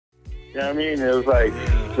You know what I mean? It was like,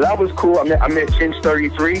 so that was cool. I met Chinch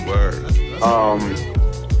 33.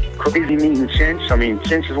 Crazy meeting Chinch. I mean,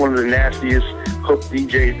 Chinch is one of the nastiest hook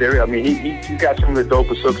DJs there. I mean, he's got some of the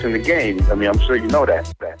dopest hooks in the game. I mean, I'm sure you know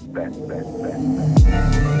that.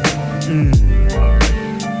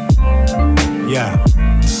 Yeah.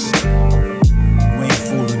 You ain't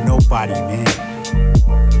fooling nobody, man.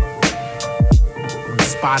 We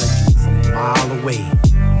spotted you from a mile away.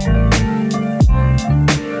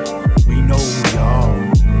 We know who you are.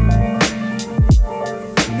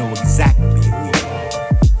 We know exactly who you are.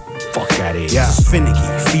 Fuck out of here. Yeah. Finicky,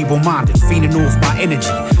 feeble-minded, fiending off my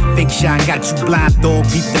energy. Think shine got you blind, dog,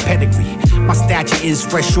 beat the pedigree. My stature is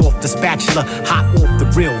fresh off the spatula, hot off the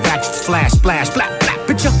grill, ratchets flash, splash, black,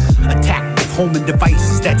 picture. Attack with homing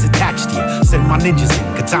devices that's attached to you. Send my ninjas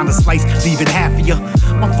in, katana slice, leaving half of you.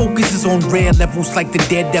 My focus is on rare levels like the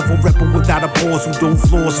daredevil rebel without a pause who don't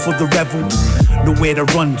flaws for the revel. Nowhere to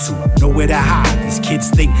run to, nowhere to hide. These kids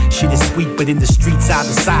think shit is sweet, but in the streets I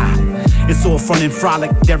decide. It's all fun and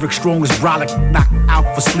frolic. Derek Strong is brolic, knocked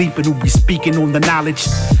out for sleeping. Who be speaking on the knowledge?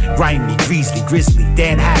 Grimy, greasy, grizzly,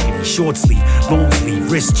 Dan Haggerty, short sleeve, long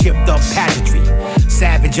sleeve, wrist chipped up pageantry.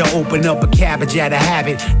 Savage, I open up a cabbage out of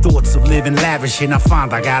habit. Thoughts of living lavish, and I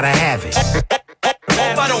find I gotta have it.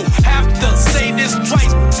 Hope I don't have to say this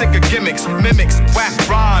twice. Sick of gimmicks, mimics, whack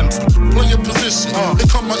rhymes. Play your position, they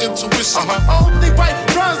come my intuition. Only right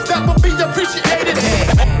rhymes that will be appreciated.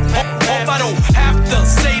 Hope I don't have to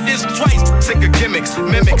say this twice. Sick of gimmicks,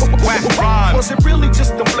 mimics, whack rhymes. Was it really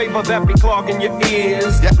just the flavor that be clogging your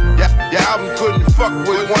ears? Your album couldn't fuck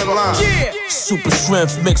with one line. Yeah. Super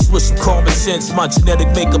strength mixed with some common sense. My genetic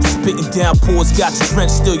makeup spitting down pores. Got you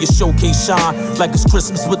drenched, still your showcase shine like it's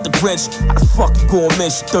Christmas with the Grinch. How the fuck you gon'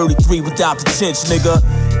 mention 33 without the Chinch, nigga?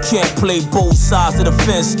 Can't play both sides of the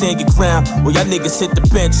fence. Stand your ground while y'all niggas hit the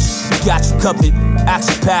bench. We got you covered.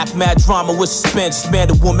 Action packed, mad drama with suspense. Man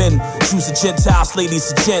and woman, choose the Gentiles,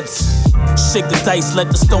 ladies and gents. Shake the dice, let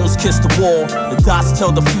the stones kiss the wall. The dots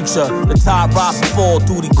tell the future. The tide rise and fall,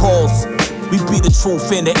 duty calls. We be the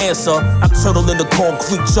truth and the answer. I'm turtle in the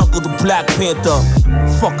concrete jungle, the Black Panther.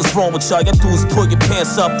 Fuck is wrong with y'all? Y'all do is pull your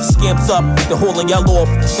pants up. The scamps up, they're holding y'all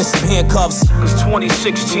off in some handcuffs. Cause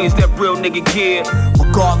 2016's that real nigga gear.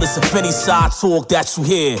 Regardless of any side talk that you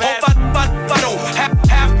hear. Hope I don't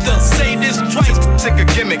have to say this twice. Sick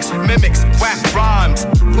of gimmicks, mimics, whack rhymes.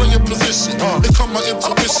 Play your position, they come my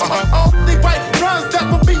intuition. Only right rhymes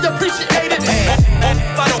that will be appreciated.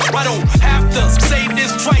 I don't have to say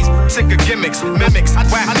this twice. Sick of gimmicks, mimics,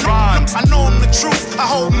 whack rhymes. I know I'm the truth. I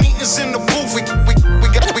hold meetings in the booth. We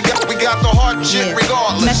got the hard shit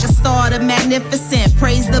regardless. Mecca Starr the magnificent,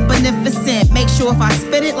 praise the beneficent. Make sure if I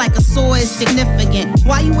spit it like a sword is significant.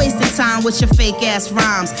 Why you wasting time with your fake ass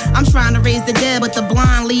rhymes? I'm trying to raise the dead, but the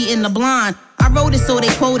blind leading the blind. I wrote it so they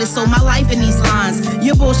quote it, so my life in these lines.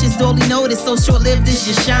 Your bullshit's duly noticed, so short-lived is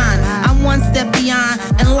your shine. I'm one step beyond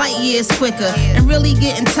and light years quicker. And really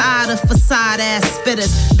getting tired of facade-ass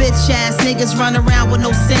spitters. Bitch-ass niggas run around with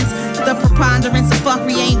no sense. The preponderance of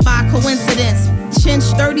fuckery ain't by coincidence.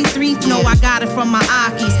 Chinch 33, know I got it from my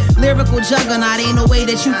Akis. Lyrical juggernaut, ain't no way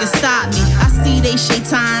that you can stop me. I see they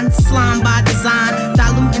shaitan, slime by design.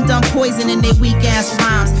 Dilute and dump poison in they weak-ass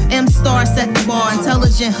rhymes. M Star set the bar,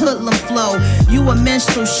 intelligent hoodlum flow. You a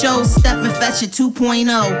minstrel show, step and fetch it 2.0.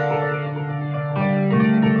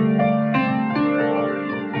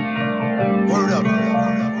 Word up.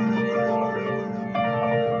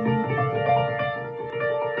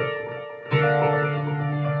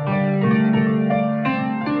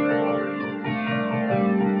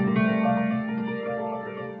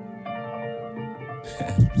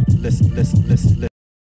 Listen.